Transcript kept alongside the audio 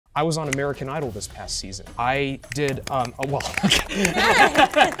I was on American Idol this past season. I did, I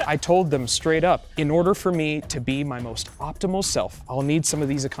told them straight up, in order for me to be my most optimal self, I'll need some of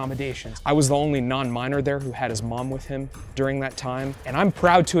these accommodations. I was the only non-minor there who had his mom with him during that time, and I'm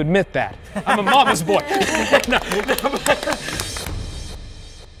proud to admit that. I'm a mama's boy.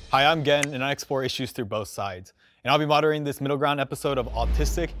 Hi, I'm Gen, and I explore issues through both sides. And I'll be moderating this middle ground episode of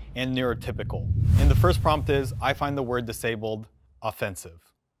Autistic and Neurotypical. And the first prompt is, I find the word disabled offensive.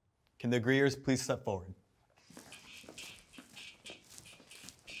 Can the agreeers please step forward?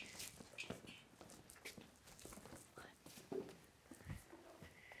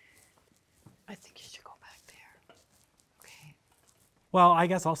 I think you should go back there. Okay. Well, I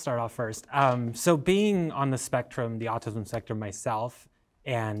guess I'll start off first. So being on the spectrum, the autism spectrum myself,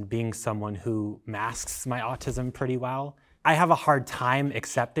 and being someone who masks my autism pretty well, I have a hard time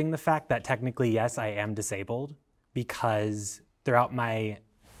accepting the fact that technically, yes, I am disabled, because throughout my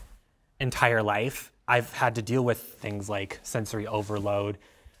entire life, I've had to deal with things like sensory overload,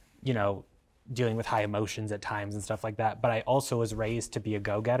 you know, dealing with high emotions at times and stuff like that. But I also was raised to be a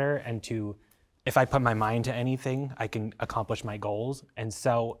go-getter and to, if I put my mind to anything, I can accomplish my goals.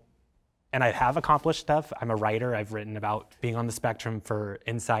 And I have accomplished stuff. I'm a writer. I've written about being on the spectrum for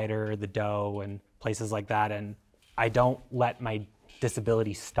Insider, The Doe, and places like that. And I don't let my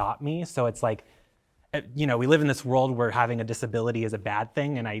disability stop me. So it's like, you know, we live in this world where having a disability is a bad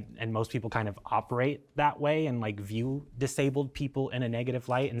thing, and most people kind of operate that way and like view disabled people in a negative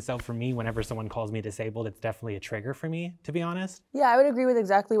light. And so for me, whenever someone calls me disabled, it's definitely a trigger for me, to be honest. Yeah, I would agree with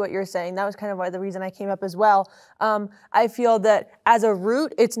exactly what you're saying. That was kind of why the reason I came up as well. I feel that as a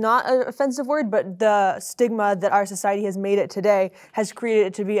root, it's not an offensive word, but the stigma that our society has made it today has created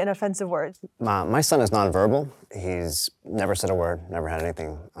it to be an offensive word. My son is nonverbal. He's never said a word, never had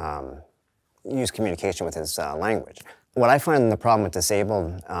anything. Use communication with his language. What I find the problem with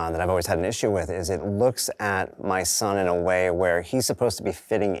disabled that I've always had an issue with is it looks at my son in a way where he's supposed to be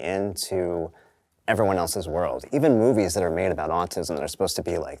fitting into everyone else's world. Even movies that are made about autism that are supposed to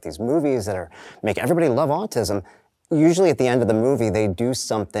be like these movies that make everybody love autism, usually at the end of the movie they do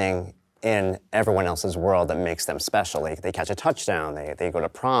something in everyone else's world that makes them special. They catch a touchdown, they go to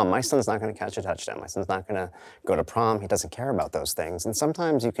prom. My son's not gonna catch a touchdown. My son's not gonna go to prom. He doesn't care about those things. And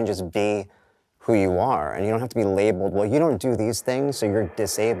sometimes you can just be who you are, and you don't have to be labeled, well, you don't do these things, so you're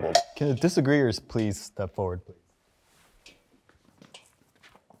disabled. Can the disagreeers please step forward, please?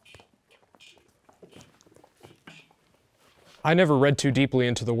 I never read too deeply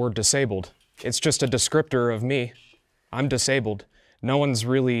into the word disabled. It's just a descriptor of me. I'm disabled. No one's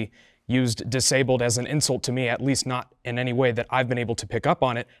really used disabled as an insult to me, at least not in any way that I've been able to pick up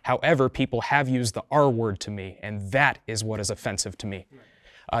on it. However, people have used the R word to me, and that is what is offensive to me.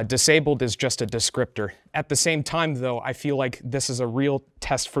 Disabled is just a descriptor. At the same time, though, I feel like this is a real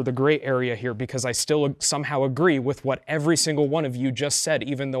test for the gray area here, because I still somehow agree with what every single one of you just said,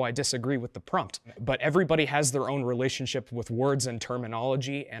 even though I disagree with the prompt. But everybody has their own relationship with words and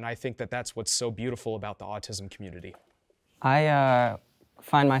terminology, and I think that that's what's so beautiful about the autism community. I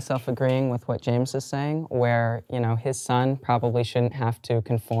find myself agreeing with what James is saying, where, you know, his son probably shouldn't have to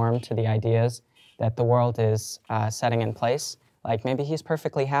conform to the ideas that the world is setting in place. Like, maybe he's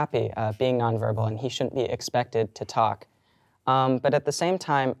perfectly happy being nonverbal and he shouldn't be expected to talk. But at the same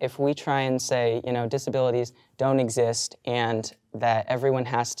time, if we try and say, you know, disabilities don't exist and that everyone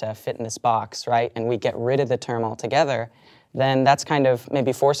has to fit in this box, right, and we get rid of the term altogether, then that's kind of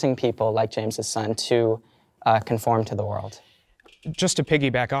maybe forcing people, like James's son, to conform to the world. Just to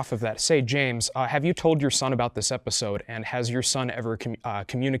piggyback off of that, say, James, have you told your son about this episode, and has your son ever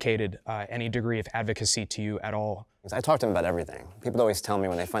communicated any degree of advocacy to you at all? I talk to him about everything. People always tell me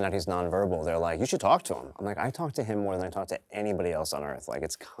when they find out he's nonverbal, they're like, you should talk to him. I'm like, I talk to him more than I talk to anybody else on earth. Like,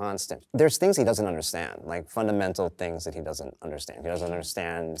 it's constant. There's things he doesn't understand, like fundamental things that he doesn't understand. He doesn't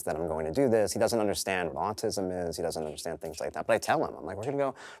understand that I'm going to do this. He doesn't understand what autism is. He doesn't understand things like that. But I tell him, I'm like, we're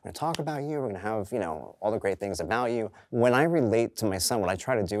gonna talk about you. We're gonna have, you know, all the great things about you. When I relate to my son, what I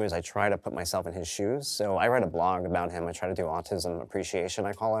try to do is I try to put myself in his shoes. So I write a blog about him. I try to do autism appreciation,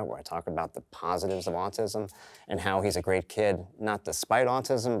 I call it, where I talk about the positives of autism and how he's a great kid, not despite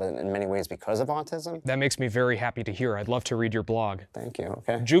autism, but in many ways because of autism. That makes me very happy to hear. I'd love to read your blog. Thank you,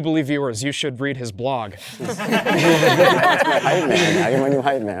 okay. Jubilee viewers, you should read his blog. That's my hype man. I'm my new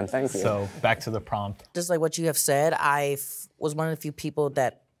hype man, thank you. So, back to the prompt. Just like what you have said, I was one of the few people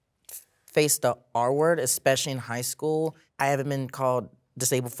that faced the R word, especially in high school. I haven't been called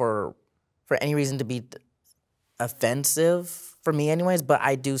disabled for any reason to be offensive, for me anyways, but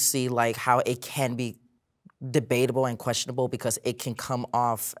I do see like how it can be debatable and questionable because it can come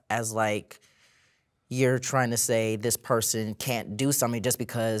off as like you're trying to say this person can't do something just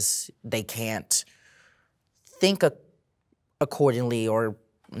because they can't think accordingly, or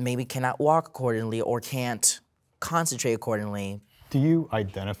maybe cannot walk accordingly, or can't concentrate accordingly. Do you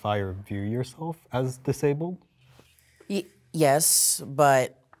identify or view yourself as disabled? Yes,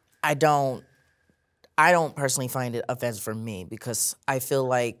 but I don't personally find it offensive for me, because I feel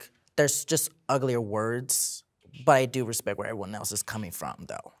like there's just uglier words, but I do respect where everyone else is coming from,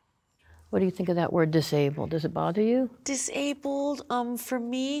 though. What do you think of that word disabled? Does it bother you? Disabled, for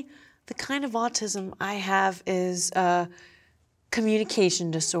me, the kind of autism I have is a communication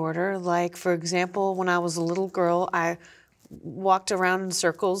disorder. Like, for example, when I was a little girl, I walked around in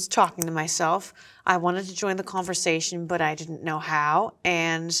circles talking to myself. I wanted to join the conversation, but I didn't know how,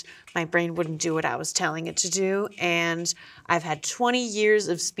 and my brain wouldn't do what I was telling it to do. And I've had 20 years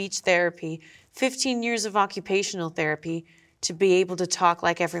of speech therapy, 15 years of occupational therapy to be able to talk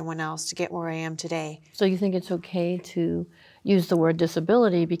like everyone else to get where I am today. So you think it's okay to use the word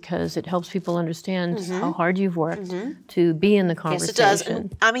disability because it helps people understand how hard you've worked to be in the conversation? Yes, it does.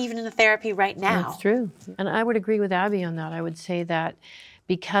 And I'm even in therapy right now. That's true. And I would agree with Abby on that. I would say that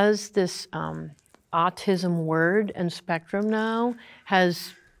because this autism word and spectrum now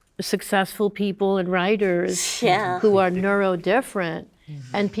has successful people and writers who are neurodivergent,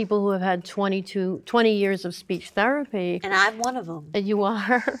 and people who have had 20 years of speech therapy. And I'm one of them. And you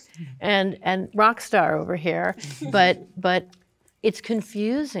are, and rock star over here, but it's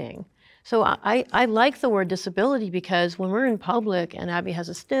confusing. So I like the word disability, because when we're in public and Abby has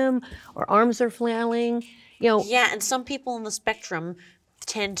a stim or arms are flailing, you know. Yeah, and some people on the spectrum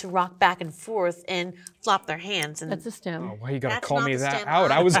tend to rock back and forth and flop their hands. And that's a stim. Oh, why you gotta That's call not me the that stem out?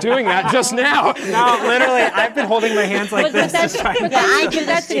 on. I was doing that just now. No, literally, I've been holding my hands like this. That's, Yeah, I do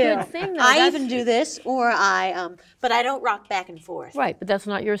that's this a too. good thing, though. I That's- even do this, or but I don't rock back and forth. Right, but that's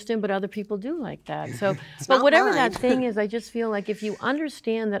not your stim, but other people do like that. So, but not whatever mine. that thing is, I just feel like if you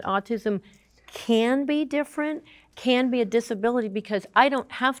understand that autism can be different, can be a disability, because I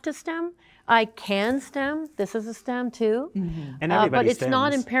don't have to stem, I can stem. This is a stem too. And everybody but it's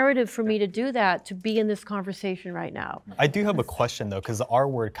not stems. imperative for me to do that to be in this conversation right now. I do have a question though, because the R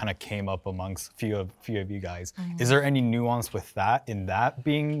word kind of came up amongst few of you guys. Is there any nuance with that, in that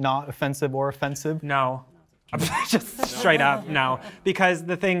being not offensive or offensive? No. Just straight up, no. Because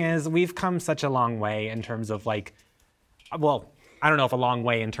the thing is, we've come such a long way in terms of like, well, I don't know if a long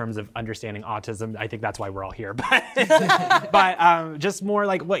way in terms of understanding autism. I think that's why we're all here. But just more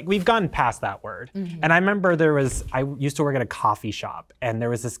like we've gone past that word. And I remember I used to work at a coffee shop, and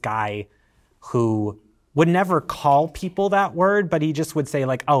there was this guy who would never call people that word, but he just would say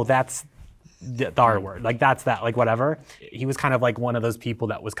like, oh, that's the R word, like that's that, like whatever. He was kind of like one of those people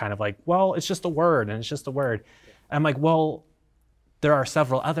that was kind of like, well, it's just a word, and it's just a word. And I'm like, well, there are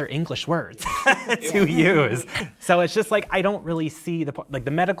several other English words to use. So it's just like, I don't really see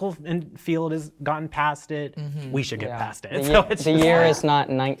the medical field has gotten past it. We should get past it. The year is not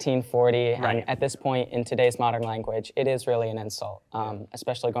 1940, Right. and at this point in today's modern language, it is really an insult.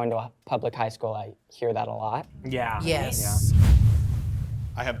 Especially going to a public high school, I hear that a lot. Yeah. Yes.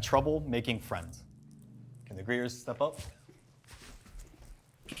 I have trouble making friends. Can the greeters step up?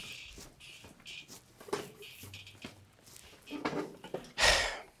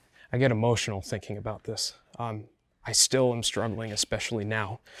 I get emotional thinking about this. I still am struggling, especially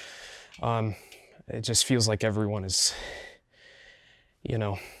now. It just feels like everyone is, you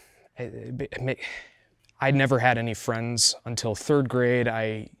know, I never had any friends until 3rd grade.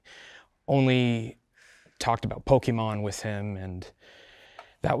 I only talked about Pokemon with him, and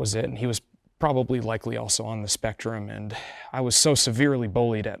that was it. And he was probably likely also on the spectrum. And I was so severely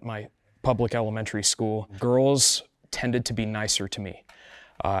bullied at my public elementary school. Girls tended to be nicer to me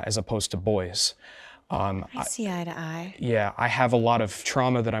as opposed to boys. I see eye to eye. Yeah, I have a lot of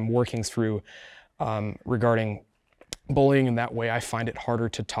trauma that I'm working through regarding bullying, and that way I find it harder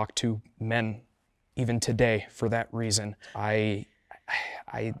to talk to men even today for that reason. I'm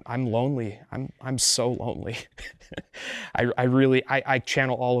lonely. I'm so lonely. I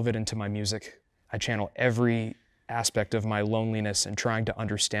channel all of it into my music. I channel every aspect of my loneliness and trying to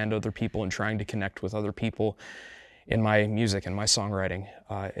understand other people and trying to connect with other people in my music and my songwriting.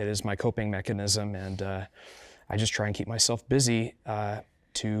 It is my coping mechanism, and I just try and keep myself busy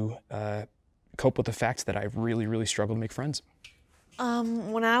to cope with the fact that I really, really struggle to make friends.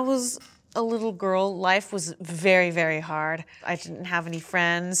 When I was a little girl, life was very, very hard. I didn't have any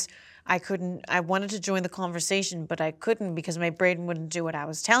friends. I wanted to join the conversation, but I couldn't because my brain wouldn't do what I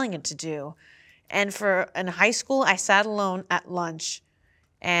was telling it to do. And in high school, I sat alone at lunch,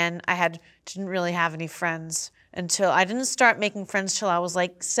 and I didn't really have any friends. until I didn't start making friends till I was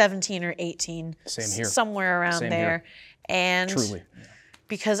like 17 or 18. Same here. Somewhere around Same there. here. And Truly.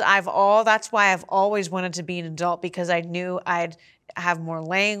 because that's why I've always wanted to be an adult, because I knew I'd have more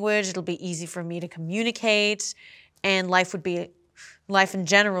language, it'll be easy for me to communicate, and life in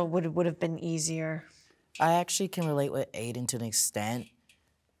general would have been easier. I actually can relate with Aiden to an extent.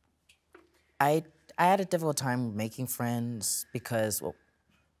 I had a difficult time making friends because, well,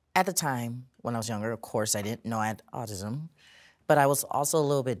 at the time when I was younger, of course, I didn't know I had autism, but I was also a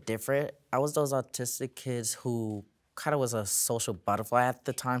little bit different. I was those autistic kids who kind of was a social butterfly at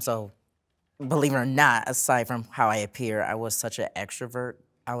the time, so believe it or not, aside from how I appear, I was such an extrovert.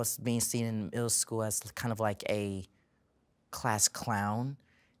 I was being seen in middle school as kind of like a class clown.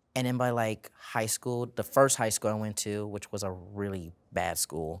 And then by like high school, the first high school I went to, which was a really bad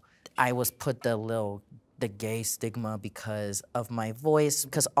school, I was put the gay stigma because of my voice,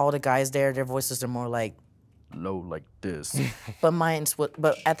 because all the guys there, their voices are more like low like this. but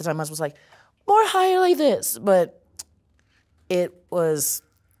at the time mine was like more higher like this. But it was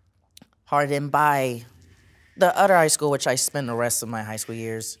hard. And by the other high school, which I spent the rest of my high school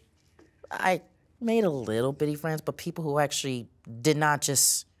years, I made a little bitty friends, but people who actually did not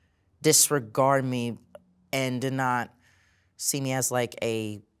just disregard me and did not see me as like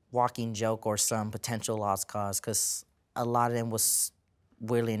a walking joke or some potential lost cause, because a lot of them was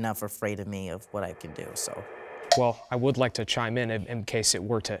weirdly enough afraid of me, of what I can do. So, well, I would like to chime in case it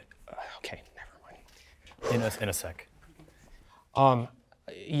were to. Okay, never mind. In a sec.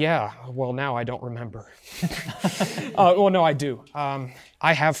 Yeah. Well, now I don't remember. Well, no, I do.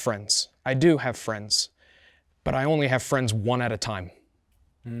 I have friends. I do have friends, but I only have friends one at a time.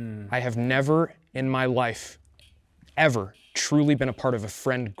 I have never in my life ever truly been a part of a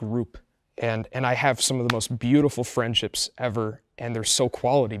friend group. And I have some of the most beautiful friendships ever, and they're so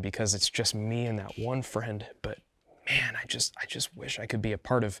quality because it's just me and that one friend. But man, I just wish I could be a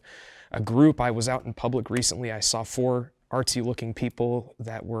part of a group. I was out in public recently. I saw 4 artsy-looking people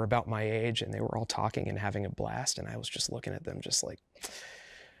that were about my age, and they were all talking and having a blast, and I was just looking at them just like,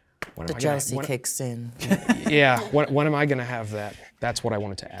 the jealousy kicks in. Yeah, when am I gonna have that? That's what I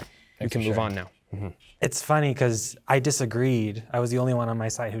wanted to add. We can move on now. Mm-hmm. It's funny because I disagreed. I was the only one on my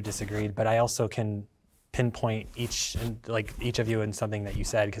side who disagreed, but I also can pinpoint each of you in something that you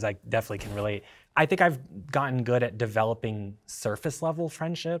said, because I definitely can relate. I think I've gotten good at developing surface level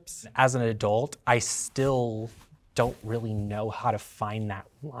friendships. As an adult, I still don't really know how to find that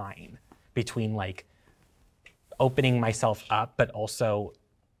line between like opening myself up, but also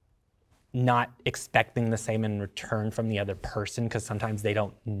not expecting the same in return from the other person, because sometimes they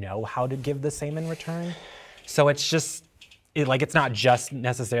don't know how to give the same in return. So it's just, it's not just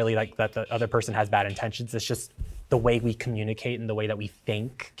necessarily like that the other person has bad intentions, it's just the way we communicate and the way that we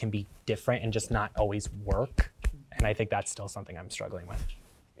think can be different and just not always work. And I think that's still something I'm struggling with.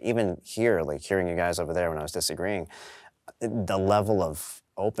 Even here, like hearing you guys over there when I was disagreeing, the level of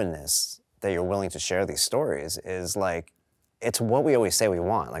openness that you're willing to share these stories is like, it's what we always say we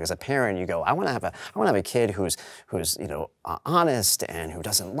want. Like as a parent, you go, I want to have a kid who's honest and who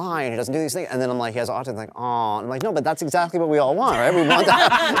doesn't lie and who doesn't do these things. And then I'm like, he has autism. Like, oh, I'm like, no, but that's exactly what we all want, right? We want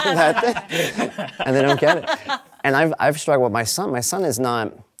that thing. And they don't get it. And I've struggled with my son. My son is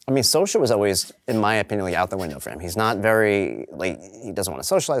not. I mean, social was always, in my opinion, like out the window for him. He's not very, he doesn't want to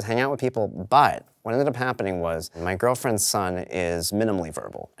socialize, hang out with people. But what ended up happening was my girlfriend's son is minimally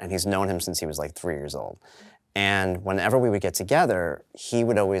verbal, and he's known him since he was like 3 years old. And whenever we would get together, he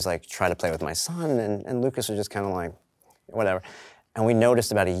would always like try to play with my son, and Lucas was just kind of like, whatever. And we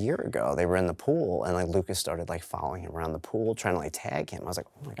noticed about a year ago, they were in the pool, and like Lucas started like following him around the pool, trying to like tag him. I was like,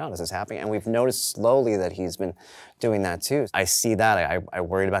 oh my God, is this happening? And we've noticed slowly that he's been doing that too. I see that. I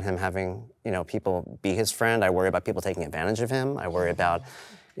worried about him having, people be his friend. I worry about people taking advantage of him. I worry about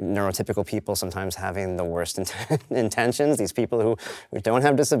neurotypical people sometimes having the worst intentions. These people who don't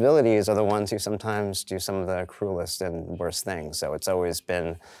have disabilities are the ones who sometimes do some of the cruelest and worst things. So it's always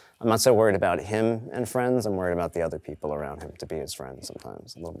been, I'm not so worried about him and friends, I'm worried about the other people around him to be his friends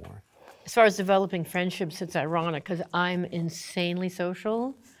sometimes, a little more. As far as developing friendships, it's ironic because I'm insanely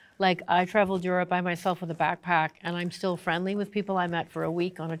social. Like I traveled Europe by myself with a backpack, and I'm still friendly with people I met for a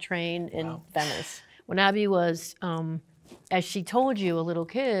week on a train in Venice. When Abby was, as she told you, a little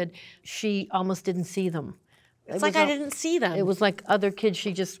kid, she almost didn't see them. It's like I didn't see them. It was like other kids,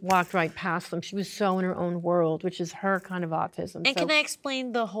 she just walked right past them. She was so in her own world, which is her kind of autism. And can I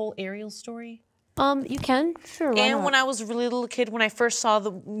explain the whole Ariel story? You can, sure. Why And not? when I was a really little kid, when I first saw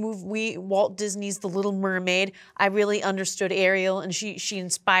the movie Walt Disney's The Little Mermaid, I really understood Ariel, and she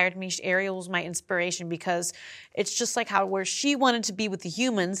inspired me. Ariel was my inspiration because it's just like how where she wanted to be with the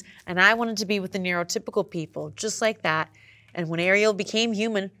humans, and I wanted to be with the neurotypical people, just like that. And when Ariel became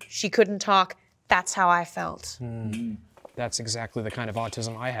human, she couldn't talk. That's how I felt. That's exactly the kind of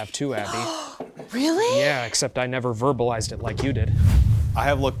autism I have too, Abby. Really? Yeah, except I never verbalized it like you did. I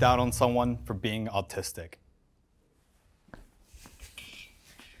have looked down on someone for being autistic.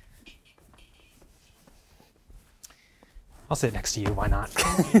 I'll sit next to you, why not?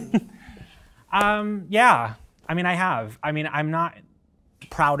 Yeah, I mean, I have. I mean, I'm not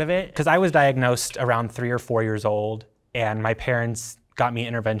proud of it because I was diagnosed around 3 or 4 years old, and my parents got me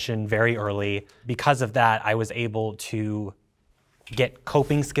intervention very early. Because of that, I was able to get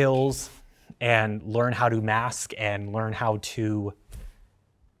coping skills and learn how to mask and learn how to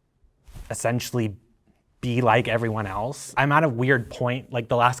essentially be like everyone else. I'm at a weird point, like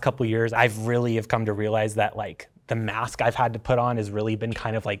the last couple years, I've really have come to realize that like the mask I've had to put on has really been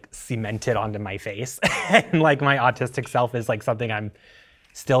kind of like cemented onto my face. And like my autistic self is like something I'm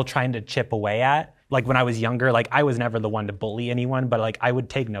still trying to chip away at. Like when I was younger, like I was never the one to bully anyone, but like I would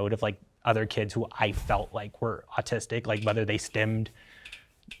take note of like other kids who I felt like were autistic, like whether they stimmed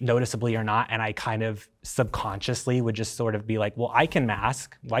noticeably or not, and I kind of subconsciously would just sort of be like, well, I can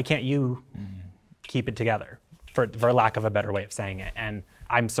mask, why can't you keep it together, for lack of a better way of saying it. And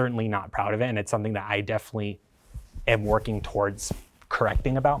I'm certainly not proud of it, and it's something that I definitely am working towards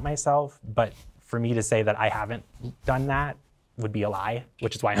correcting about myself, but for me to say that I haven't done that would be a lie,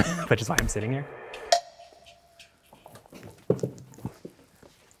 which is why I'm sitting here.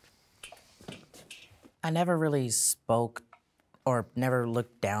 I never really spoke or never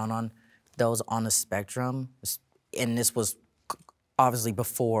looked down on those on the spectrum. And this was obviously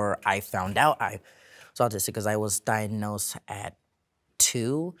before I found out I was autistic, because I was diagnosed at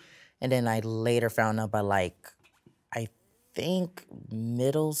 2. And then I later found out by like, I think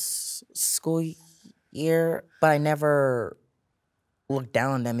middle school year. But I never looked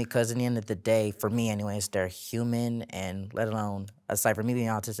down on them because in the end of the day, for me anyways, they're human, and let alone, aside from me being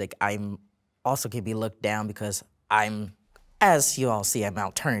autistic, I'm also can be looked down because I'm, as you all see, I'm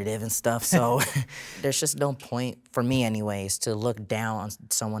alternative and stuff, so there's just no point, for me anyways, to look down on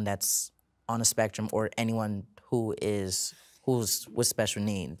someone that's on a spectrum or anyone who's with special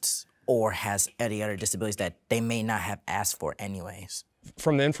needs or has any other disabilities that they may not have asked for anyways.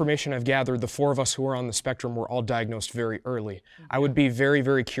 From the information I've gathered, the 4 of us who are on the spectrum were all diagnosed very early. I would be very,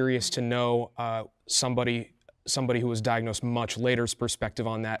 very curious to know somebody who was diagnosed much later's perspective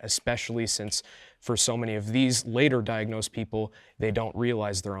on that, especially since for so many of these later diagnosed people, they don't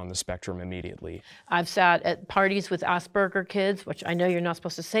realize they're on the spectrum immediately. I've sat at parties with Asperger kids, which I know you're not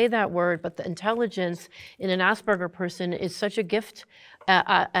supposed to say that word, but the intelligence in an Asperger person is such a gift.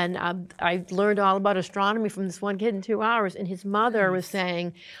 I learned all about astronomy from this one kid in 2 hours, and his mother was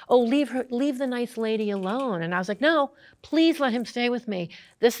saying, oh, leave the nice lady alone. And I was like, no, please let him stay with me.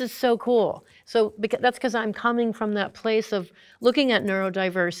 This is so cool. So that's because I'm coming from that place of looking at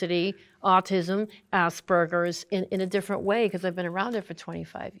neurodiversity, autism, Asperger's in a different way, because I've been around it for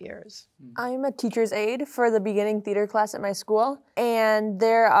 25 years. I'm a teacher's aide for the beginning theater class at my school, and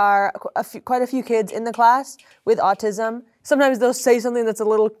there are quite a few kids in the class with autism. Sometimes they'll say something that's a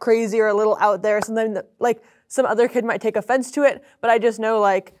little crazy or a little out there, sometimes like some other kid might take offense to it, but I just know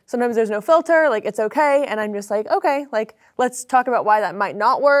like sometimes there's no filter, like it's okay, and I'm just like, okay, like let's talk about why that might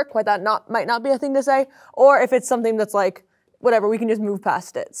not work, why that might not be a thing to say, or if it's something that's like, whatever, we can just move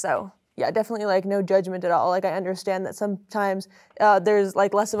past it. So yeah, definitely like no judgment at all. Like I understand that sometimes there's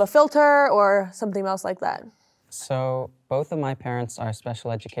like less of a filter or something else like that. So both of my parents are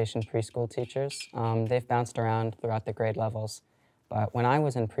special education preschool teachers. They've bounced around throughout the grade levels. But when I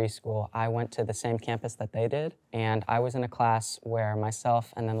was in preschool, I went to the same campus that they did, and I was in a class where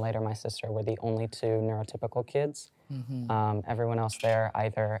myself and then later my sister were the only 2 neurotypical kids. Mm-hmm. Everyone else there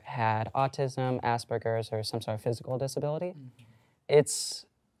either had autism, Asperger's, or some sort of physical disability. Mm-hmm. It's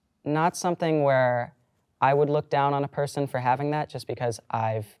not something where I would look down on a person for having that just because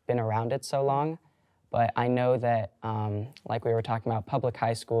I've been around it so long. But I know that, like we were talking about, public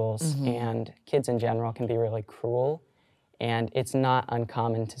high schools mm-hmm. and kids in general can be really cruel. And it's not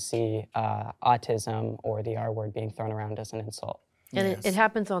uncommon to see autism or the R word being thrown around as an insult. And it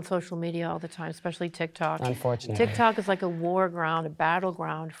happens on social media all the time, especially TikTok. Unfortunately. TikTok is like a war ground, a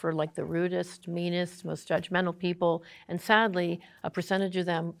battleground for like the rudest, meanest, most judgmental people. And sadly, a percentage of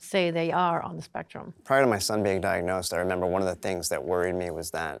them say they are on the spectrum. Prior to my son being diagnosed, I remember one of the things that worried me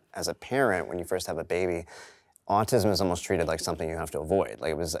was that as a parent, when you first have a baby, autism is almost treated like something you have to avoid.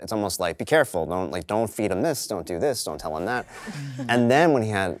 Like it's almost like, be careful, don't feed him this, don't do this, don't tell him that. And then when he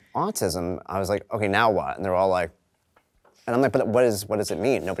had autism, I was like, okay, now what? And they're all like, and I'm like, but what does it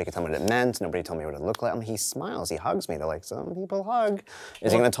mean? Nobody could tell me what it meant. Nobody told me what it looked like. I mean, he smiles, he hugs me. They're like, some people hug.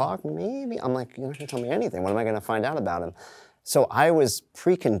 Is he gonna talk? Maybe. I'm like, you're not gonna tell me anything. What am I gonna find out about him? So I was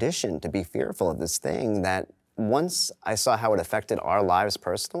preconditioned to be fearful of this thing that once I saw how it affected our lives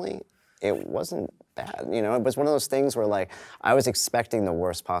personally, it wasn't bad. You know, it was one of those things where like, I was expecting the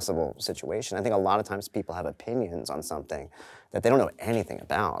worst possible situation. I think a lot of times people have opinions on something that they don't know anything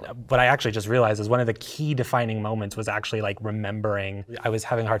about. What I actually just realized is one of the key defining moments was actually like remembering, I was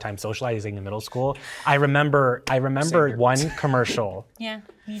having a hard time socializing in middle school. I remember one commercial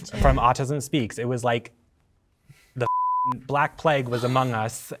from Autism Speaks. It was like the Black Plague was among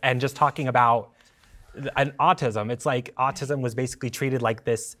us and just talking about an autism. It's like autism was basically treated like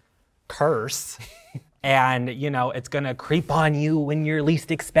this curse and you know it's gonna creep on you when you're least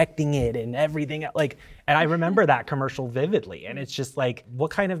expecting it and everything like, and I remember that commercial vividly, and it's just like,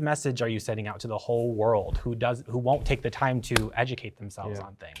 what kind of message are you sending out to the whole world who won't take the time to educate themselves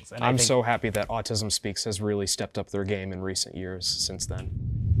on things? And I'm so happy that Autism Speaks has really stepped up their game in recent years since then.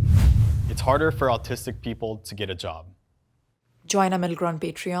 It's harder for autistic people to get a job. Join our Middle Ground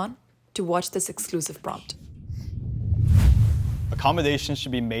Patreon to watch this exclusive prompt. Accommodations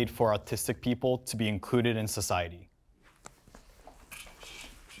should be made for autistic people to be included in society.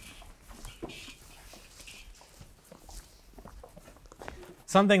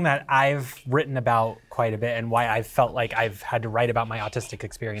 Something that I've written about quite a bit and why I've felt like I've had to write about my autistic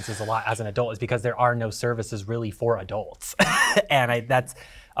experiences a lot as an adult is because there are no services really for adults. And that's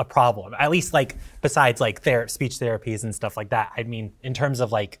a problem, at least like besides like speech therapies and stuff like that. I mean, in terms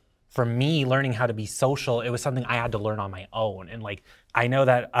of like, for me, learning how to be social, it was something I had to learn on my own. And like, I know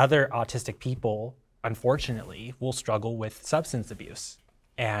that other autistic people, unfortunately, will struggle with substance abuse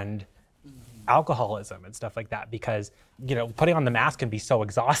and alcoholism and stuff like that because, you know, putting on the mask can be so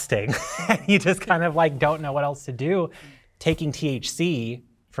exhausting. You just kind of like don't know what else to do. Taking THC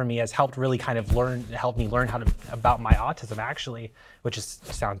for me has helped really kind of help me learn about my autism actually, which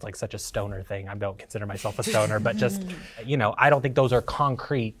sounds like such a stoner thing. I don't consider myself a stoner, but just, you know, I don't think those are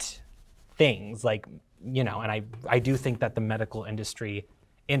concrete things like, you know, and I do think that the medical industry,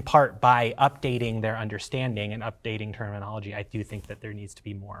 in part by updating their understanding and updating terminology, I do think that there needs to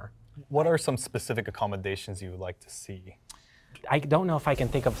be more. What are some specific accommodations you would like to see? I don't know if I can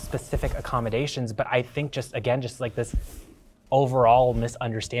think of specific accommodations, but I think just like this overall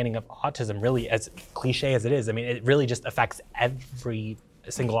misunderstanding of autism, really, as cliche as it is, I mean, it really just affects every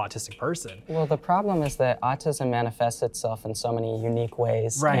single autistic person. Well, the problem is that autism manifests itself in so many unique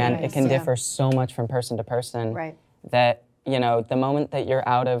ways, right. And it can differ so much from person to person that, you know, the moment that you're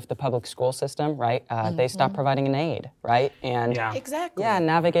out of the public school system, right, they stop providing an aid, right? And Exactly. yeah,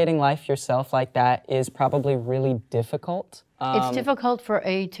 navigating life yourself like that is probably really difficult. It's difficult for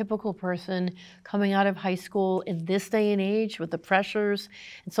a typical person coming out of high school in this day and age with the pressures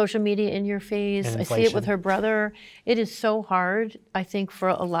and social media in your face. I see it with her brother. It is so hard, I think, for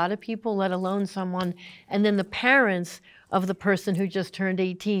a lot of people, let alone someone. And then the parents of the person who just turned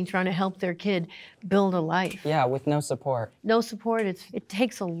 18 trying to help their kid build a life. Yeah, with no support. No support. It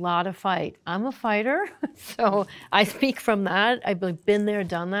takes a lot of fight. I'm a fighter, so I speak from that. I've been there,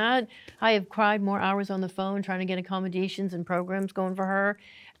 done that. I have cried more hours on the phone trying to get accommodations and programs going for her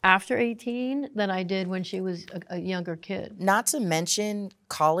after 18 than I did when she was a younger kid. Not to mention,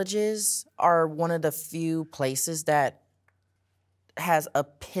 colleges are one of the few places that has a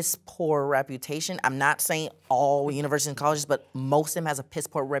piss poor reputation. I'm not saying all universities and colleges, but most of them has a piss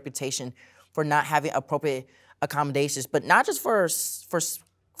poor reputation for not having appropriate accommodations, but not just for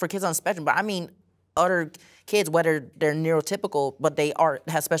kids on the spectrum, but I mean other kids, whether they're neurotypical, but they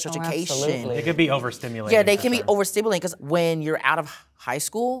have special education. Absolutely. They could be overstimulated. Yeah, they can be overstimulated because when you're out of high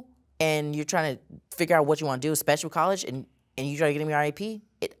school and you're trying to figure out what you want to do, especially with college, and you try to get in your IEP,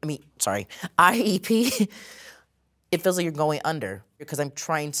 IEP, it feels like you're going under because I'm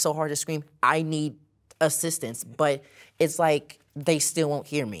trying so hard to scream, I need assistance, but it's like they still won't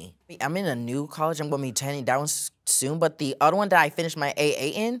hear me. I'm in a new college, I'm gonna be attending that one soon, but the other one that I finished my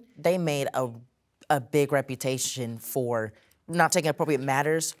AA in, they made a big reputation for not taking appropriate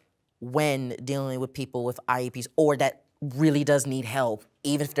matters when dealing with people with IEPs or that really does need help,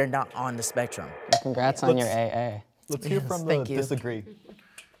 even if they're not on the spectrum. Well, congrats on your AA. Let's hear from the disagree.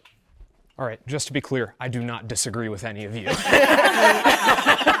 All right, just to be clear, I do not disagree with any of you.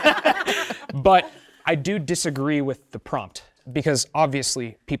 But I do disagree with the prompt because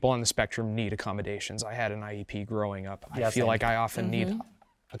obviously people on the spectrum need accommodations. I had an IEP growing up. I feel like I often need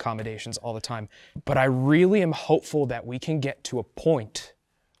accommodations all the time. But I really am hopeful that we can get to a point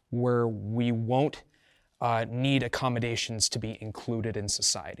where we won't need accommodations to be included in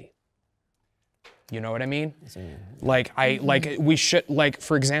society. You know what I mean? Like we should, like,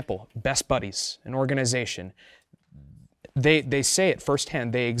 for example, Best Buddies, an organization, they say it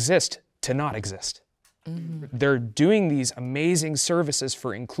firsthand, they exist to not exist. They're doing these amazing services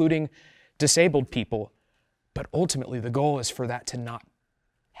for including disabled people, but ultimately the goal is for that to not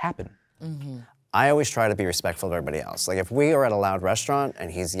happen. I always try to be respectful of everybody else. Like if we are at a loud restaurant and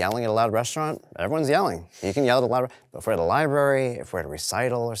he's yelling at a loud restaurant, everyone's yelling. He can yell at a loud, but if we're at a library, if we're at a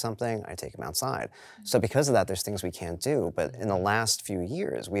recital or something, I take him outside. So because of that, there's things we can't do. But in the last few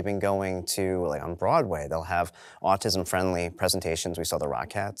years, we've been going to, like on Broadway, they'll have autism-friendly presentations. We saw the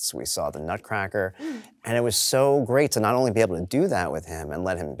Rockettes, we saw the Nutcracker, and it was so great to not only be able to do that with him and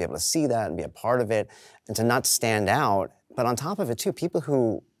let him be able to see that and be a part of it, and to not stand out, but on top of it too, people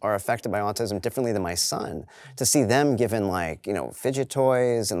who are affected by autism differently than my son, to see them given like, you know, fidget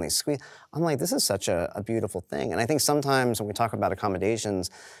toys and they squeeze, I'm like, this is such a beautiful thing. And I think sometimes when we talk about accommodations,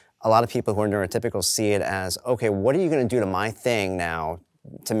 a lot of people who are neurotypical see it as, okay, what are you gonna do to my thing now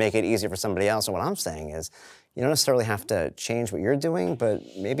to make it easier for somebody else? And what I'm saying is, you don't necessarily have to change what you're doing, but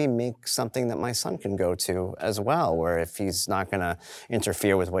maybe make something that my son can go to as well, where if he's not gonna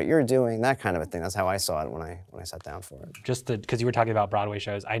interfere with what you're doing, that kind of a thing. That's how I saw it when I sat down for it. Just because you were talking about Broadway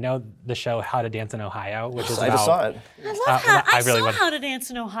shows, I know the show How to Dance in Ohio, which is I just saw it. I saw How to Dance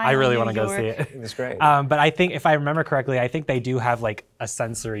in Ohio. I really want to go see it. It was great. But I think, if I remember correctly, I think they do have like a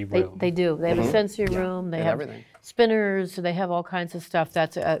sensory room. They do. They have a sensory room. They have everything. Spinners. They have all kinds of stuff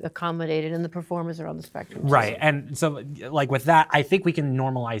that's accommodated, and the performers are on the spectrum. Right, and so like with that, I think we can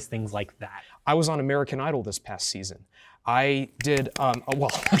normalize things like that. I was on American Idol this past season. I did, and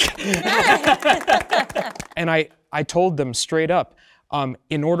I told them straight up,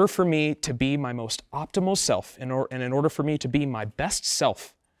 in order for me to be my most optimal self, and in order for me to be my best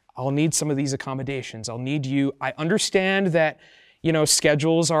self, I'll need some of these accommodations. I'll need you. I understand that, you know,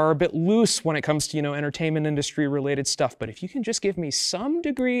 schedules are a bit loose when it comes to, you know, entertainment industry related stuff, but if you can just give me some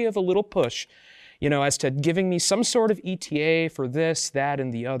degree of a little push, you know, as to giving me some sort of ETA for this, that,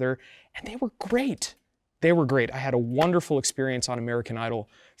 and the other. And they were great. They were great. I had a wonderful experience on American Idol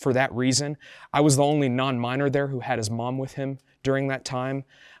for that reason. I was the only non-minor there who had his mom with him during that time.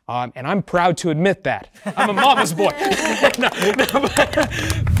 And I'm proud to admit that. I'm a mama's boy.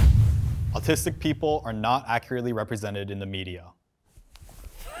 Autistic people are not accurately represented in the media.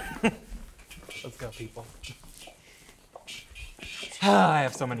 Let's go, people. I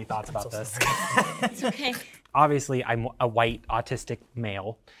have so many thoughts about this. It's okay. Obviously, I'm a white autistic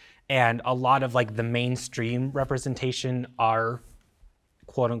male, and a lot of like the mainstream representation are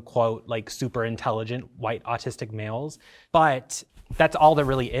quote unquote like super intelligent white autistic males, but that's all there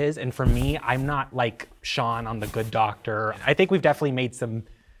really is. And for me, I'm not like Sean on The Good Doctor. I think we've definitely made some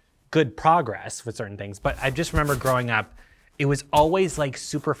good progress with certain things, but I just remember growing up, it was always like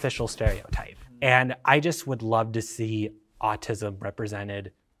superficial stereotype. And I just would love to see autism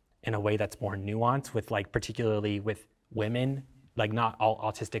represented in a way that's more nuanced, with like particularly with women. Like not all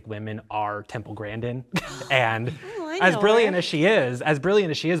autistic women are Temple Grandin, and as brilliant as she is,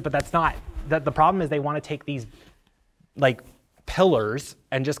 but that's not, that the problem is they want to take these like pillars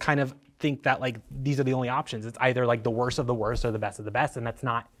and just kind of think that like these are the only options. It's either like the worst of the worst or the best of the best, and that's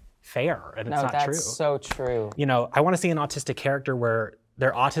not fair, and it's not true. No, that's so true. You know, I want to see an autistic character where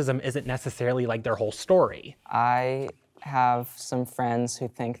their autism isn't necessarily like their whole story. I have some friends who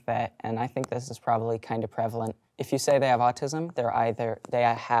think that, and I think this is probably kind of prevalent, if you say they have autism, they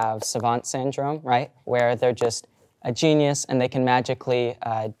have savant syndrome, right? Where they're just a genius and they can magically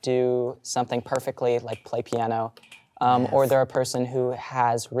do something perfectly, like play piano, or they're a person who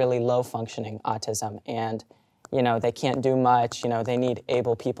has really low functioning autism and, you know, they can't do much, you know, they need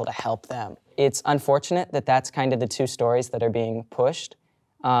able people to help them. It's unfortunate that that's kind of the two stories that are being pushed,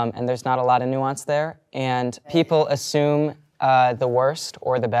 and there's not a lot of nuance there, and people assume the worst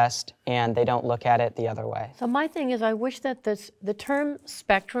or the best, and they don't look at it the other way. So my thing is, I wish that the term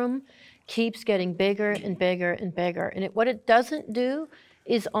spectrum keeps getting bigger and bigger and bigger, and what it doesn't do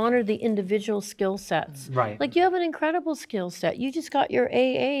is honor the individual skill sets. Right. Like you have an incredible skill set. You just got your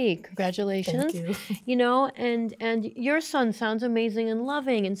AA. Congratulations. Thank you. You know, and your son sounds amazing and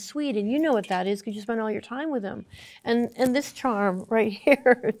loving and sweet, and you know what that is because you spend all your time with him. And this charm right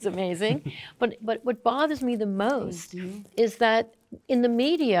here, it's amazing. But what bothers me the most is that in the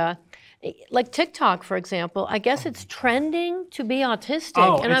media, like TikTok, for example, I guess it's trending to be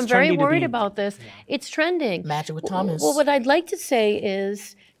autistic, and I'm very worried about this. It's trending. Magic with Thomas. Well, what I'd like to say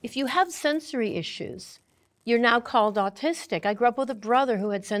is, if you have sensory issues, you're now called autistic. I grew up with a brother who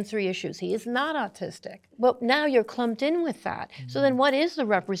had sensory issues. He is not autistic. But now you're clumped in with that. So then what is the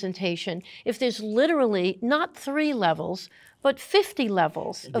representation if there's literally not 3 levels, but 50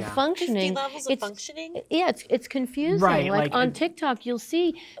 levels of functioning? 50 levels of functioning? Yeah, it's confusing. Right, like on TikTok, you'll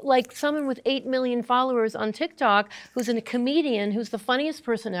see like someone with 8 million followers on TikTok who's a comedian, who's the funniest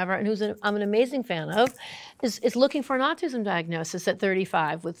person ever, and I'm an amazing fan of, is looking for an autism diagnosis at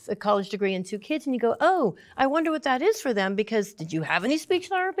 35 with a college degree and 2 kids, and you go, oh, I wonder what that is for them, because did you have any speech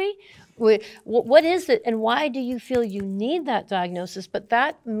therapy? What is it, and why do you feel you need that diagnosis? But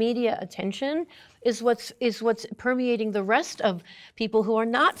that media attention is what's permeating the rest of people who are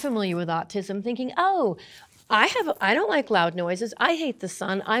not familiar with autism, thinking, oh, I don't like loud noises. I hate the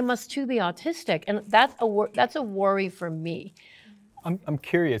sun. I must too be autistic, and that's a worry for me. I'm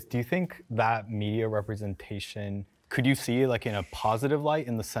curious. Do you think that media representation, could you see it like in a positive light,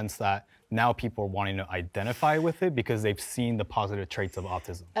 in the sense that now people are wanting to identify with it because they've seen the positive traits of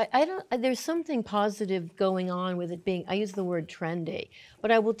autism? There's something positive going on with it being, I use the word trendy, but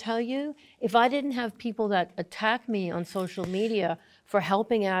I will tell you, if I didn't have people that attack me on social media for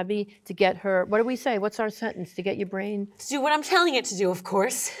helping Abby to get her, what do we say? What's our sentence? To get your brain? To do what I'm telling it to do, of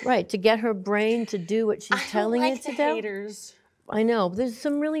course. Right, to get her brain to do what she's telling it to do. Haters. I know, but there's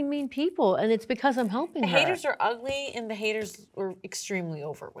some really mean people, and it's because I'm helping her. The haters are ugly, and the haters are extremely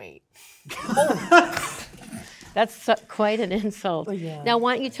overweight. That's quite an insult. Oh, yeah. Now,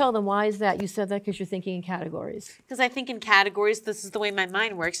 why don't you tell them, why is that? You said that because you're thinking in categories. Because I think in categories, this is the way my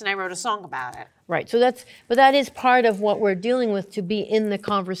mind works, and I wrote a song about it. Right, so but that is part of what we're dealing with, to be in the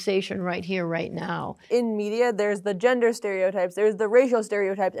conversation right here, right now. In media, there's the gender stereotypes, there's the racial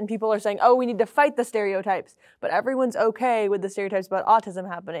stereotypes, and people are saying, oh, we need to fight the stereotypes. But everyone's okay with the stereotypes about autism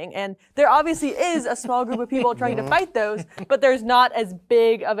happening. And there obviously is a small group of people trying to fight those, but there's not as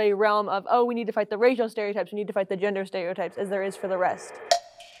big of a realm of, oh, we need to fight the racial stereotypes, we need to fight the gender stereotypes, as there is for the rest.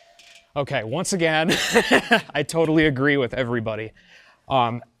 Okay, once again, I totally agree with everybody.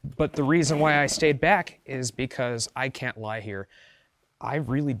 But the reason why I stayed back is because I can't lie here. I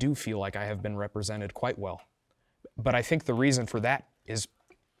really do feel like I have been represented quite well. But I think the reason for that is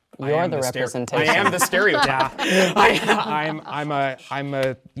You're the representation. I am the stereotype. I'm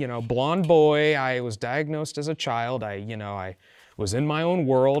a blonde boy. I was diagnosed as a child. I was in my own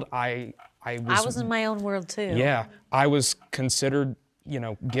world. I was in my own world too. Yeah, I was considered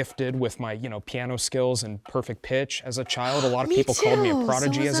gifted with my, piano skills and perfect pitch as a child. A lot of people called me a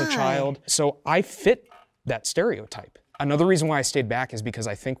prodigy as a child. So I fit that stereotype. Another reason why I stayed back is because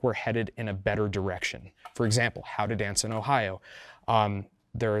I think we're headed in a better direction. For example, How to Dance in Ohio.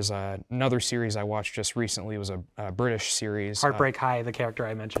 There's another series I watched just recently. It was a British series. Heartbreak High, the character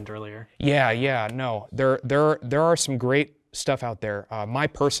I mentioned earlier. Yeah, no. There are some great stuff out there. My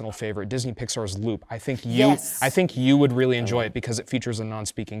personal favorite, Disney Pixar's Loop. I think you would really enjoy it because it features a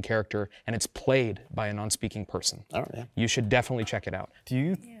non-speaking character and it's played by a non-speaking person. Oh, yeah. You should definitely check it out. Do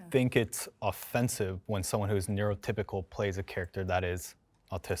you think it's offensive when someone who's neurotypical plays a character that is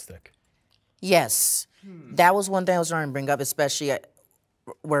autistic? Yes. That was one thing I was trying to bring up, especially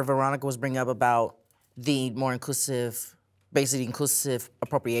where Veronica was bringing up about the more inclusive, basically inclusive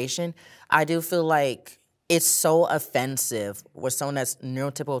appropriation. I do feel like it's so offensive with someone that's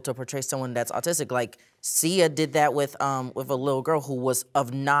neurotypical to portray someone that's autistic. Like Sia did that with a little girl who was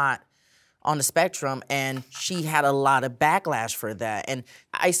not on the spectrum, and she had a lot of backlash for that. And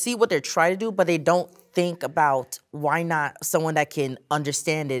I see what they're trying to do, but they don't think about why not someone that can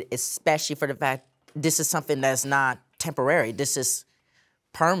understand it, especially for the fact this is something that's not temporary. This is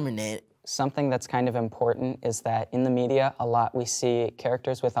permanent. Something that's kind of important is that in the media, a lot we see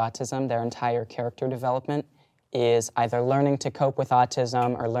characters with autism, their entire character development is either learning to cope with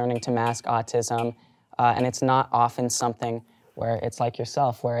autism or learning to mask autism, and it's not often something where it's like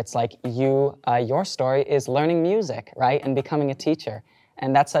yourself, where it's like your story is learning music, right, and becoming a teacher.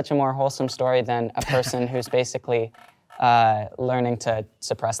 And that's such a more wholesome story than a person who's basically learning to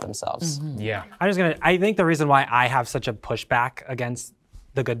suppress themselves. Mm-hmm. Yeah. I think the reason why I have such a pushback against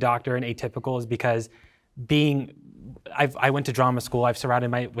The Good Doctor and Atypical is because I went to drama school, I've surrounded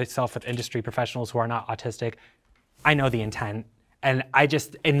myself with industry professionals who are not autistic. I know the intent, and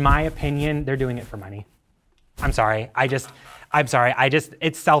in my opinion, they're doing it for money. I'm sorry,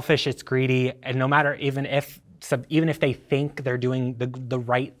 it's selfish, it's greedy, and no matter, even if they think they're doing the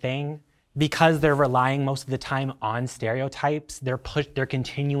right thing, because they're relying most of the time on stereotypes, they're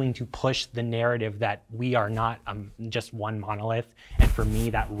continuing to push the narrative that we are not just one monolith. And for me,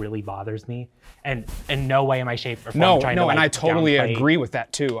 that really bothers me. And in no way am I, shape, or form trying to and I totally agree with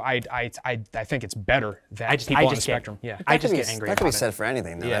that too. I think it's better that people on the spectrum. I just get angry. That could be said for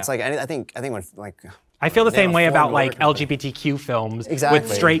anything, though. Yeah. That's like I think when I feel the same way about formed like LGBTQ films Exactly.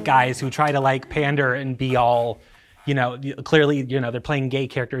 with straight guys who try to like pander and be all, you know, clearly, you know, they're playing gay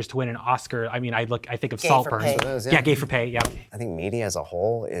characters to win an Oscar. I mean, I think of Gay for Saltburn. pay. Yeah, gay for pay. Yeah. I think media as a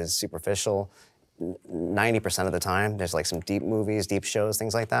whole is superficial. 90% of the time, there's like some deep movies, deep shows,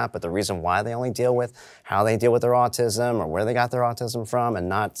 things like that. But the reason why they only deal with how they deal with their autism or where they got their autism from and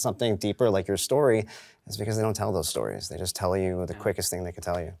not something deeper like your story is because they don't tell those stories. They just tell you the quickest thing they could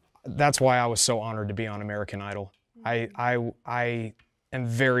tell you. That's why I was so honored to be on American Idol. I am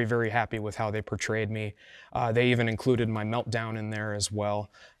very, very happy with how they portrayed me. They even included my meltdown in there as well.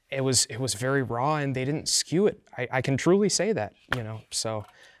 It was very raw, and they didn't skew it. I can truly say that, you know. So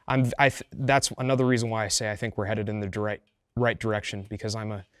that's another reason why I say I think we're headed in the right direction, because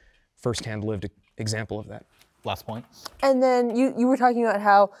I'm a firsthand lived example of that. Last point. And then you were talking about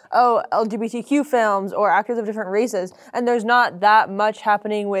how, LGBTQ films or actors of different races, and there's not that much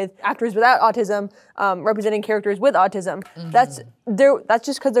happening with actors without autism representing characters with autism. That's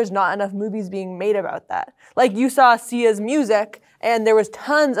just because there's not enough movies being made about that. Like you saw Sia's Music, and there was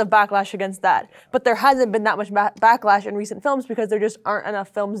tons of backlash against that. But there hasn't been that much backlash in recent films because there just aren't enough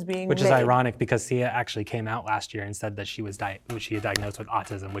films being made. Which is ironic because Sia actually came out last year and said that she was diagnosed with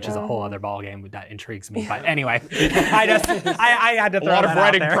autism, which is a whole other ballgame that intrigues me. But anyway, I had to throw A lot that of out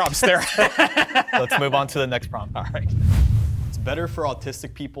writing there. props there. Let's move on to the next prompt. All right. It's better for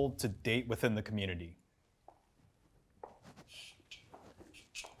autistic people to date within the community.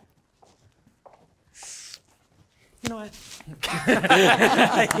 You know what?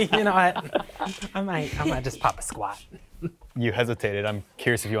 You know what? I might just pop a squat. You hesitated. I'm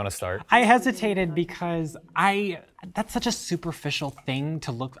curious if you want to start. I hesitated because that's such a superficial thing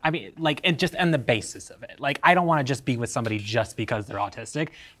to look. I mean, like, and the basis of it. Like, I don't want to just be with somebody just because they're autistic,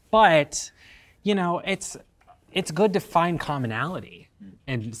 but you know, it's good to find commonality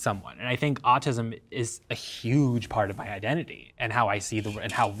in someone, and I think autism is a huge part of my identity and how I see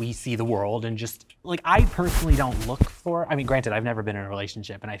and how we see the world, and just like I personally don't look for. I mean, granted, I've never been in a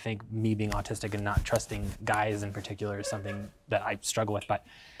relationship, and I think me being autistic and not trusting guys in particular is something that I struggle with. But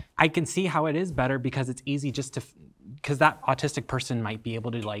I can see how it is better because it's easy because that autistic person might be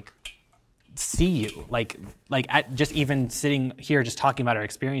able to like see you, like at just even sitting here just talking about our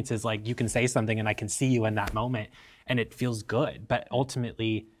experiences, like you can say something and I can see you in that moment and it feels good. But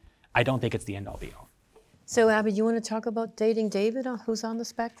ultimately, I don't think it's the end all be all. So Abby, do you want to talk about dating David, who's on the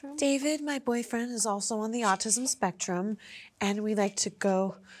spectrum? David, my boyfriend, is also on the autism spectrum, and we like to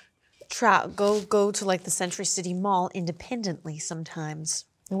go to like the Century City Mall independently sometimes.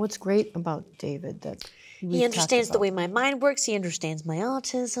 And what's great about David that he understands the way my mind works. He understands my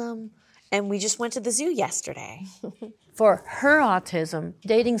autism. And we just went to the zoo yesterday. For her autism,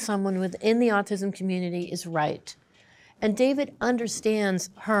 dating someone within the autism community is right. And David understands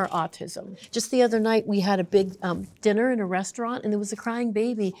her autism. Just the other night, we had a big dinner in a restaurant, and there was a crying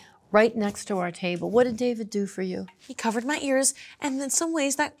baby right next to our table. What did David do for you? He covered my ears, and in some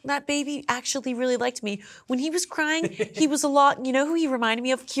ways, that baby actually really liked me. When he was crying, he was a lot, you know who he reminded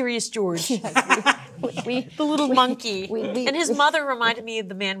me of? Curious George. The little monkey. And his mother reminded me of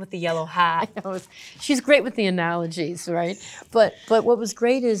the man with the yellow hat. I know, she's great with the analogies, right? But what was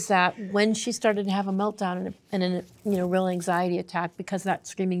great is that when she started to have a meltdown and a real anxiety attack because of that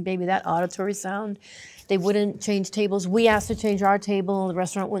screaming baby, that auditory sound, they wouldn't change tables. We asked to change our table. The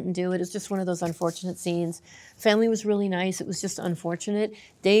restaurant wouldn't do it. It's just one of those unfortunate scenes. Family was really nice. It was just unfortunate.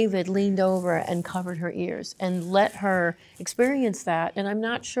 David leaned over and covered her ears and let her experience that. And I'm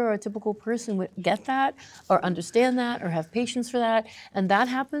not sure a typical person would get that or understand that or have patience for that. And that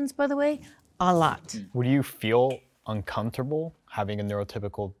happens, by the way, a lot. Would you feel uncomfortable having a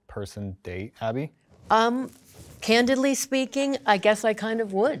neurotypical person date Abby? Candidly speaking, I guess I kind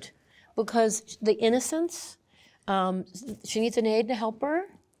of would. Because the innocence, she needs an aide to help her,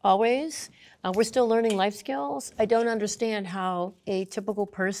 always. We're still learning life skills. I don't understand how a typical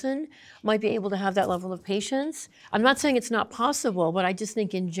person might be able to have that level of patience. I'm not saying it's not possible, but I just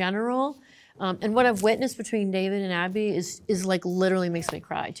think in general, and what I've witnessed between David and Abby is like literally makes me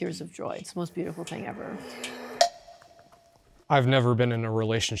cry, tears of joy. It's the most beautiful thing ever. I've never been in a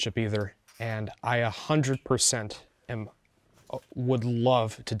relationship either, and I 100% would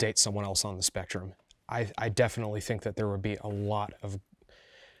love to date someone else on the spectrum. I definitely think that there would be a lot of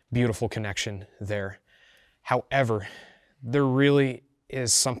beautiful connection there. However, there really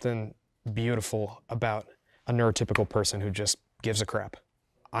is something beautiful about a neurotypical person who just gives a crap.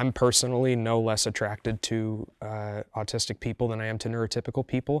 I'm personally no less attracted to autistic people than I am to neurotypical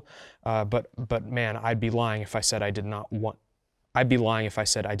people, but man, I'd be lying if I said I did not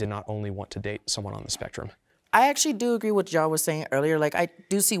only want to date someone on the spectrum. I actually do agree with y'all was saying earlier. Like, I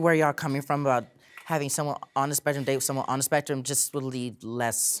do see where y'all coming from about having someone on the spectrum date with someone on the spectrum just would lead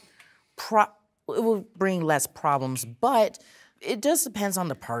less it will bring less problems, but it just depends on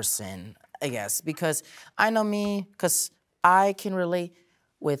the person, I guess, because I know me, because I can relate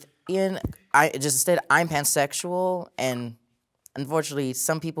with Ian. I'm pansexual, and unfortunately,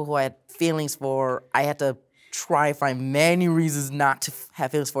 some people who I had feelings for, I had to try and find many reasons not to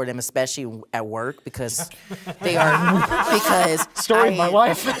have feelings for them, especially at work, because they are, because Story of my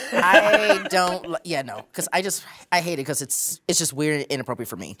life. I don't, yeah, no, because I hate it because it's just weird and inappropriate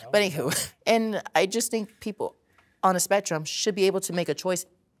for me. But anywho, and I just think people on a spectrum should be able to make a choice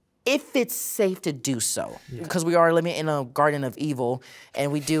if it's safe to do so, because we are living in a garden of evil,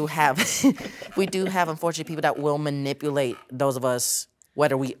 and we do have, unfortunately people that will manipulate those of us,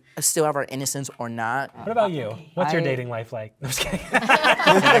 whether we still have our innocence or not. What about you? What's your dating life like? No, I'm just kidding.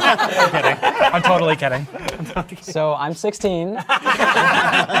 I'm kidding. I'm totally kidding. So I'm 16. Oh,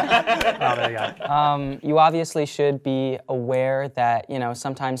 there you go. You obviously should be aware that, you know,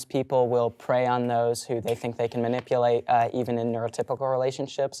 sometimes people will prey on those who they think they can manipulate, even in neurotypical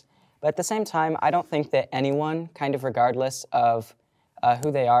relationships. But at the same time, I don't think that anyone, kind of regardless of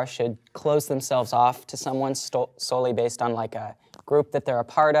who they are, should close themselves off to someone solely based on like a group that they're a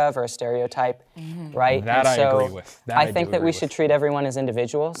part of or a stereotype, right? That and so I agree with. I think that we should treat everyone as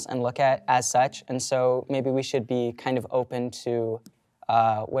individuals and look at as such, and so maybe we should be kind of open to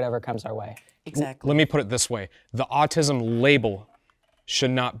whatever comes our way. Exactly. Let me put it this way. The autism label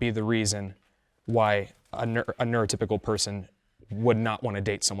should not be the reason why a neurotypical person would not want to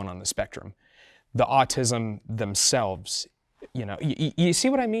date someone on the spectrum. The autism themselves, you know, you see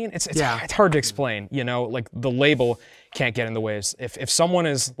what I mean? It's hard to explain, you know, like the label can't get in the way. If someone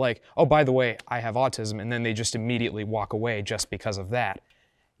is like, oh, by the way, I have autism, and then they just immediately walk away just because of that,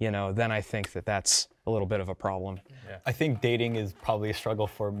 you know, then I think that that's a little bit of a problem. Yeah. I think dating is probably a struggle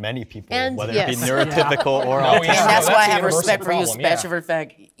for many people, And whether yes. it be neurotypical or autistic. And that's why I have a universal respect for you, problem, especially for the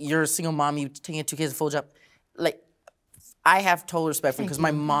fact you're a single mom, you taking 2 kids, a full job. Like, I have total respect for you because my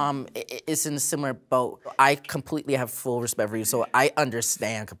mom is in a similar boat. I completely have full respect for you, so I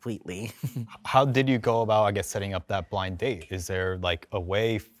understand completely. How did you go about, I guess, setting up that blind date? Is there like a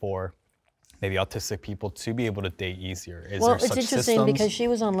way for maybe autistic people to be able to date easier? Is Well, there it's such interesting systems? because she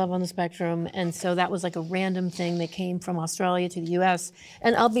was on Love on the Spectrum, and so that was like a random thing that came from Australia to the US.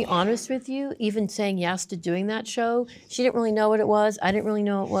 And I'll be honest with you, even saying yes to doing that show, she didn't really know what it was. I didn't really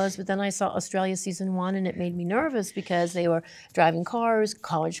know what it was, but then I saw Australia season 1, and it made me nervous because they were driving cars,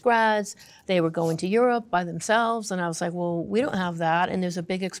 college grads, they were going to Europe by themselves, and I was like, well, we don't have that, and there's a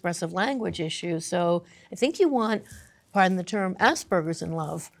big expressive language issue. So I think you want, pardon the term, Asperger's in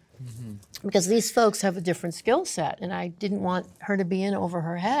love. Because these folks have a different skill set, and I didn't want her to be in over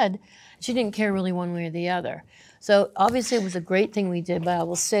her head. She didn't care really one way or the other. So obviously it was a great thing we did, but I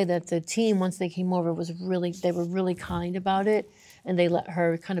will say that the team, once they came over, they were really kind about it, and they let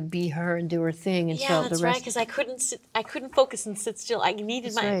her kind of be her and do her thing. And Yeah, so that's the rest, right, because I couldn't focus and sit still. I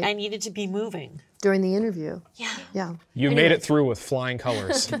needed right. I needed to be moving. during the interview. Yeah. Yeah. You made it through with flying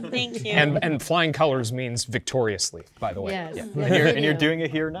colors. Thank you. And flying colors means victoriously, by the way. Yes. Yeah. Yes, And you're doing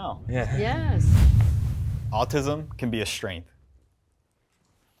it here now. Yeah. Yes. Autism can be a strength.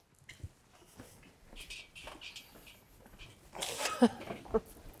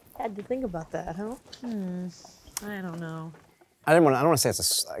 Had to think about that, huh? I don't know. I don't want to say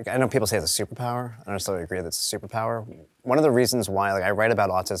it's I know people say it's a superpower. I don't necessarily agree that it's a superpower. One of the reasons why, like, I write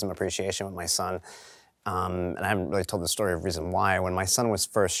about autism appreciation with my son, and I haven't really told the story of reason why. When my son was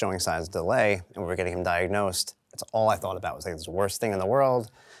first showing signs of delay and we were getting him diagnosed, that's all I thought about was like, it's the worst thing in the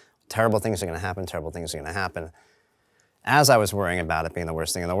world. Terrible things are going to happen. Terrible things are going to happen. As I was worrying about it being the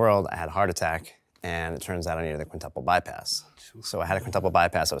worst thing in the world, I had a heart attack, and it turns out I needed a quintuple bypass. So I had a quintuple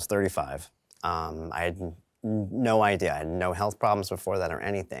bypass. I was 35. I had no idea. I had no health problems before that or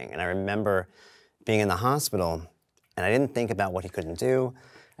anything. And I remember being in the hospital, and I didn't think about what he couldn't do.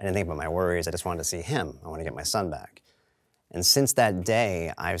 I didn't think about my worries. I just wanted to see him. I wanted to get my son back. And since that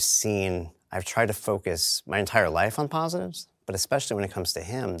day, I've tried to focus my entire life on positives, but especially when it comes to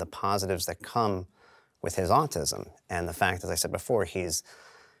him, the positives that come with his autism. And the fact, as I said before, he's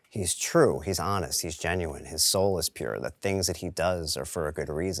true, he's honest, he's genuine, his soul is pure. The things that he does are for a good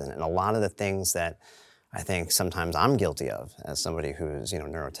reason. And a lot of the things that I think sometimes I'm guilty of as somebody who's,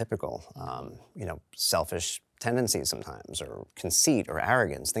 neurotypical, selfish tendencies sometimes, or conceit or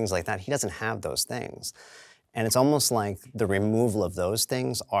arrogance, things like that. He doesn't have those things. And it's almost like the removal of those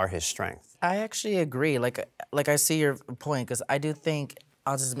things are his strength. I actually agree. Like I see your point, because I do think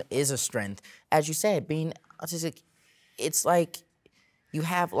autism is a strength. As you said, being autistic, it's like you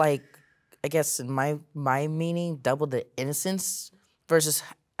have, like, I guess in my meaning, double the innocence versus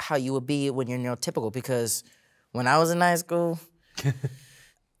how you would be when you're neurotypical, because when I was in high school,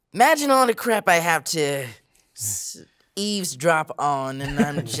 imagine all the crap I have to eavesdrop on, and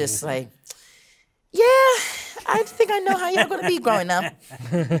I'm just like, yeah, I think I know how you're gonna be growing up.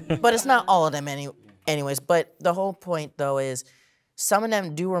 But it's not all of them anyways. But the whole point though is some of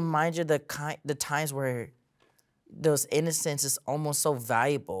them do remind you the times where those innocence is almost so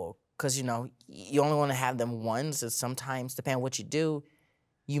valuable, because you know, you only want to have them once, and sometimes, depending on what you do,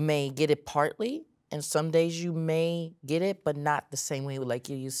 you may get it partly, and some days you may get it, but not the same way like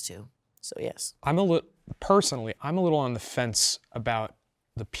you used to. So yes. Personally, I'm a little on the fence about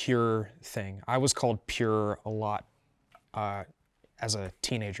the pure thing. I was called pure a lot as a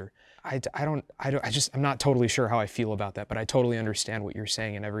teenager. I'm not totally sure how I feel about that, but I totally understand what you're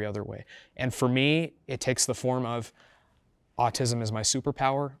saying in every other way. And for me, it takes the form of autism is my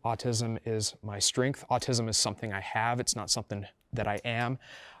superpower. Autism is my strength. Autism is something I have. It's not something that I am.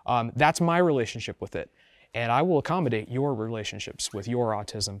 That's my relationship with it. And I will accommodate your relationships with your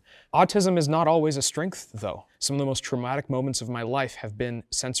autism. Autism is not always a strength, though. Some of the most traumatic moments of my life have been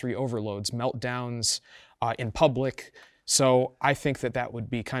sensory overloads, meltdowns in public. So I think that that would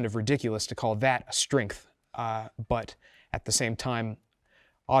be kind of ridiculous to call that a strength. But at the same time,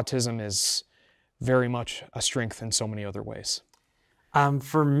 autism is very much a strength in so many other ways.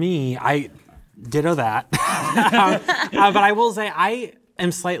 For me, I ditto that. But I will say I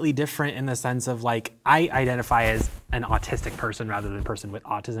am slightly different in the sense of, like, I identify as an autistic person rather than a person with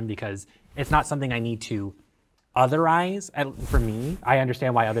autism, because it's not something I need to otherize. For me, I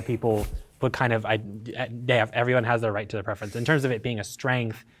understand why other people would kind of, everyone has their right to their preference. In terms of it being a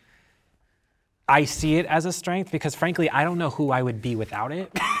strength, I see it as a strength because, frankly, I don't know who I would be without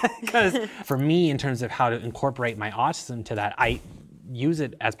it. Because for me, in terms of how to incorporate my autism to that, I use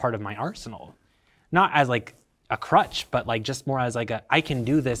it as part of my arsenal. Not as like a crutch, but like just more as like I can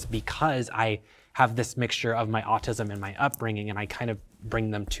do this because I have this mixture of my autism and my upbringing, and I kind of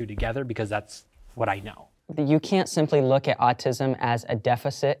bring them two together because that's what I know. You can't simply look at autism as a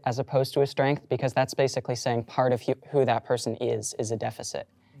deficit as opposed to a strength, because that's basically saying part of who that person is a deficit.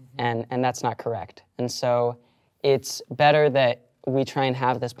 And that's not correct. And so it's better that we try and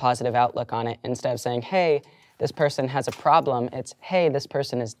have this positive outlook on it instead of saying, hey, this person has a problem. It's, hey, this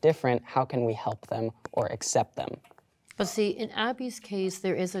person is different. How can we help them or accept them? But see, in Abby's case,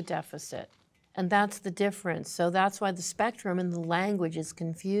 there is a deficit. And that's the difference. So that's why the spectrum and the language is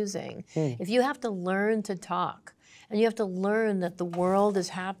confusing. If you have to learn to talk, and you have to learn that the world is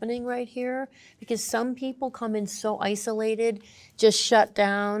happening right here, because some people come in so isolated, just shut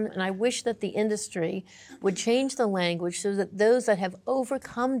down, and I wish that the industry would change the language so that those that have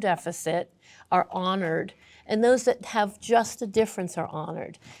overcome deficit are honored, and those that have just a difference are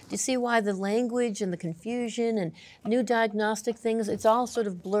honored. Do you see why the language and the confusion and new diagnostic things, it's all sort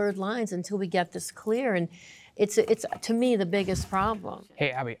of blurred lines until we get this clear, and it's to me the biggest problem.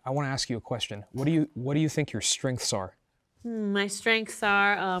 Hey Abby, I want to ask you a question. What do you think your strengths are? My strengths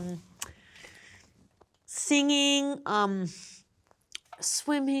are singing,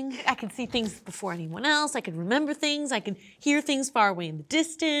 swimming. I can see things before anyone else. I can remember things. I can hear things far away in the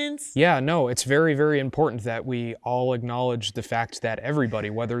distance. Yeah, no, it's very, very important that we all acknowledge the fact that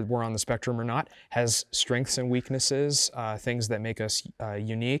everybody, whether we're on the spectrum or not, has strengths and weaknesses, things that make us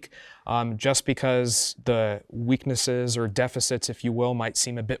unique. Just because the weaknesses or deficits, if you will, might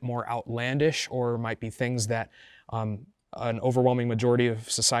seem a bit more outlandish or might be things that an overwhelming majority of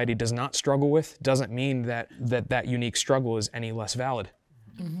society does not struggle with, doesn't mean that unique struggle is any less valid.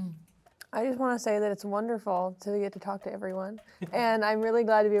 I just want to say that it's wonderful to get to talk to everyone. And I'm really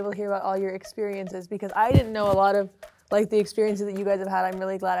glad to be able to hear about all your experiences, because I didn't know a lot of like the experiences that you guys have had. I'm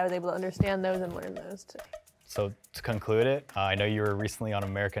really glad I was able to understand those and learn those today. So to conclude it, I know you were recently on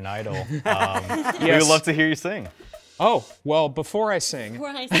American Idol. Yes. We would love to hear you sing. Oh, well, before I sing,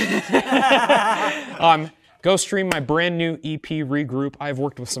 go stream my brand new EP, Regroup. I've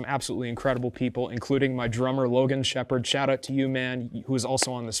worked with some absolutely incredible people, including my drummer, Logan Shepard. Shout out to you, man, who is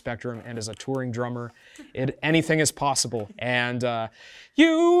also on the spectrum and is a touring drummer. Anything is possible. And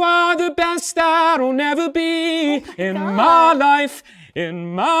you are the best that'll never be in my life,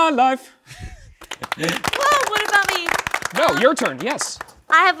 in my life. Whoa, what about me? No, your turn, yes.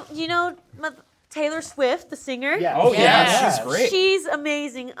 I have, Taylor Swift, the singer. Yeah. Oh, yeah, she's great. She's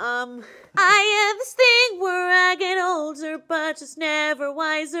amazing. I have this thing where I get older, but just never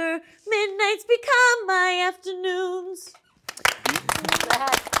wiser. Midnights become my afternoons.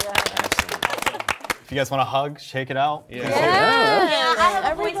 If you guys want to hug, shake it out. Yeah. I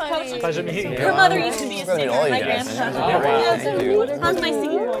have a voice coach Pleasure meeting you. Her mother used to be a singer, all you my guys. grandpa. How's my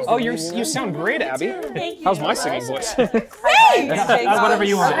singing voice? Oh, you sound great, Abby. How's my singing voice? Whatever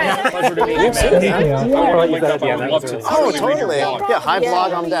you want. Pleasure to meet you, man. I would love to. Oh, totally. Yeah, hi,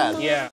 vlog, I'm Dad. Yeah.